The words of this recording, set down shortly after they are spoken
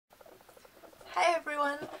Hey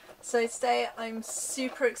everyone! So today I'm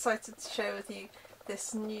super excited to share with you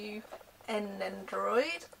this new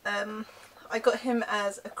Nendoroid. I got him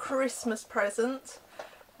as a Christmas present.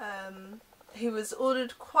 He was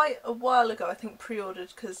ordered quite a while ago, I think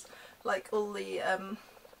pre-ordered, because like all the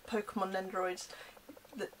Pokémon Nendoroids,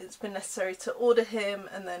 it's been necessary to order him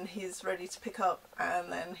and then he's ready to pick up and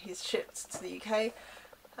then he's shipped to the UK.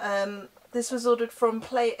 This was ordered from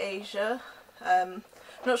Play Asia. I'm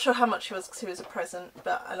not sure how much he was because he was a present,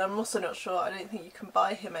 and I'm also not sure, I don't think you can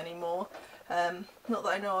buy him anymore, not that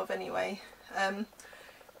I know of anyway.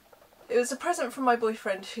 It was a present from my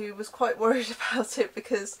boyfriend, who was quite worried about it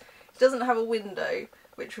because he doesn't have a window,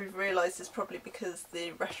 which we've realised is probably because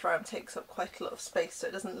the restaurant takes up quite a lot of space, so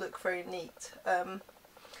it doesn't look very neat.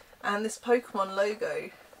 And this Pokemon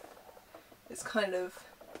logo is kind of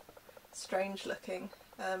strange looking.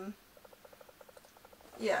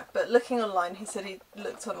 Yeah, but looking online, he said he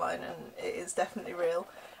looked online and it is definitely real,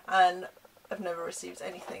 and I've never received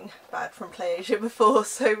anything bad from Play Asia before,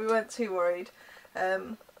 so we weren't too worried.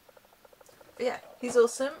 But yeah, he's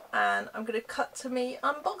awesome, and I'm going to cut to me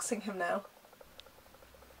unboxing him now.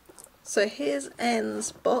 So here's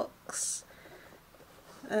N's box.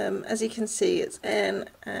 As you can see, it's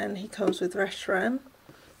N and he comes with Reshiram.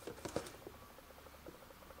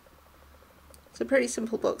 It's a pretty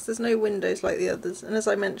simple box, there's no windows like the others, and as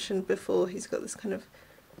I mentioned before, he's got this kind of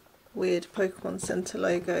weird Pokemon Center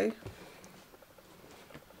logo.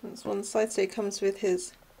 That's one side, so he comes with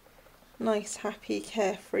his nice, happy,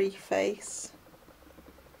 carefree face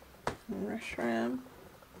and Reshiram,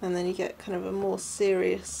 and then you get kind of a more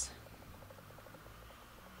serious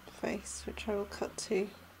face, which I will cut to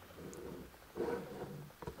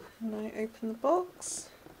when I open the box.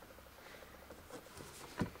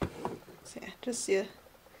 So yeah, just your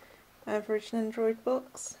average Nendoroid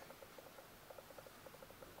box.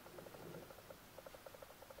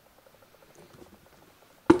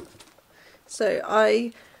 So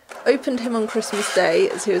I opened him on Christmas Day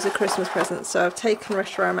as he was a Christmas present, so I've taken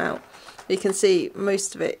Reshiram out. You can see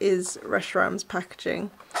most of it is Reshiram's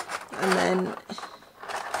packaging, and then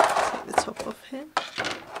take the top off him.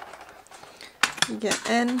 You get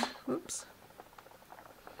N, whoops,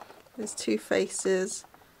 there's two faces.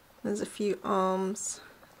 There's a few arms,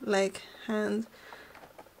 leg, hand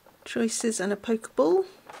choices and a Pokeball.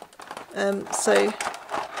 So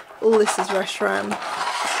all this is Reshiram,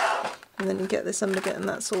 and then you get this under bit and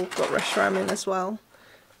that's all got Reshiram in as well.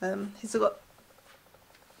 He's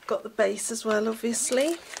got the base as well,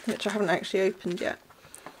 obviously, which I haven't actually opened yet.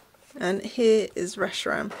 And here is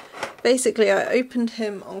Reshiram. Basically I opened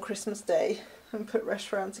him on Christmas Day and put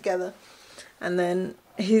Reshiram together, and then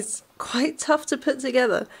he's quite tough to put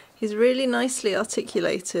together. He's really nicely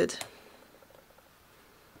articulated.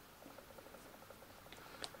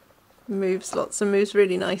 Moves lots and moves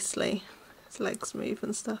really nicely. His legs move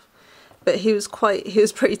and stuff. But he was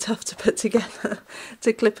pretty tough to put together,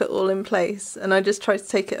 to clip it all in place. And I just tried to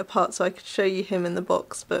take it apart so I could show you him in the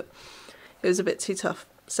box, but it was a bit too tough.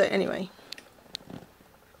 So anyway, you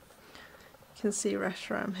can see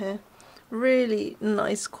Reshiram here. Really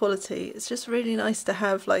nice quality. It's just really nice to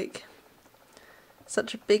have like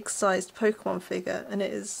such a big sized Pokemon figure, and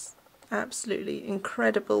it is absolutely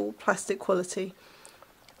incredible plastic quality,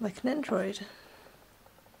 like an Nendoroid.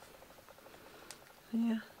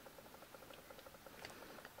 Yeah,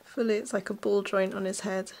 fully it's like a ball joint on his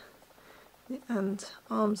head and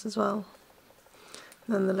arms as well,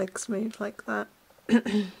 and then the legs move like that.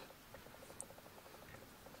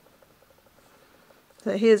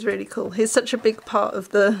 So he is really cool. He's such a big part of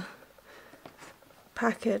the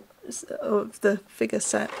package, of the figure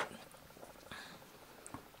set.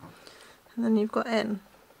 And then you've got N.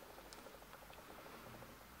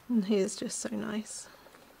 And he is just so nice.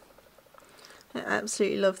 I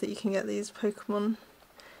absolutely love that you can get these Pokemon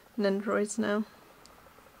Nendoroids now.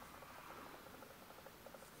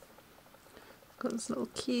 Got this little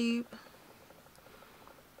cube.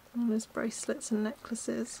 And there's bracelets and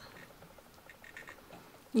necklaces.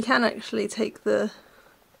 You can actually take the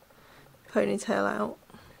ponytail out,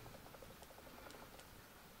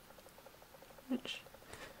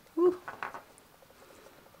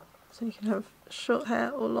 so you can have short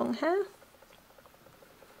hair or long hair.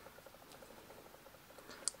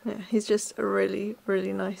 Yeah, he's just a really,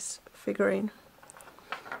 really nice figurine.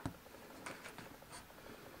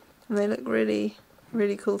 And they look really,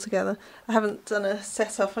 really cool together. I haven't done a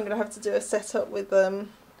setup. I'm going to have to do a setup with the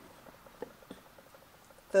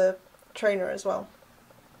trainer as well.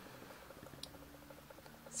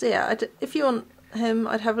 So yeah, if you want him,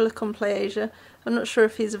 I'd have a look on Play Asia. I'm not sure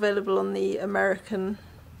if he's available on the American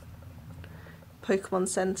Pokemon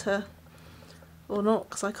Center. or not,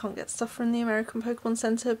 because I can't get stuff from the American Pokemon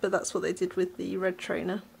Center, but that's what they did with the red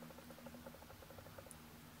trainer.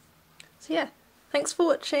 So yeah, thanks for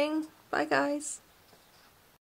watching. Bye guys.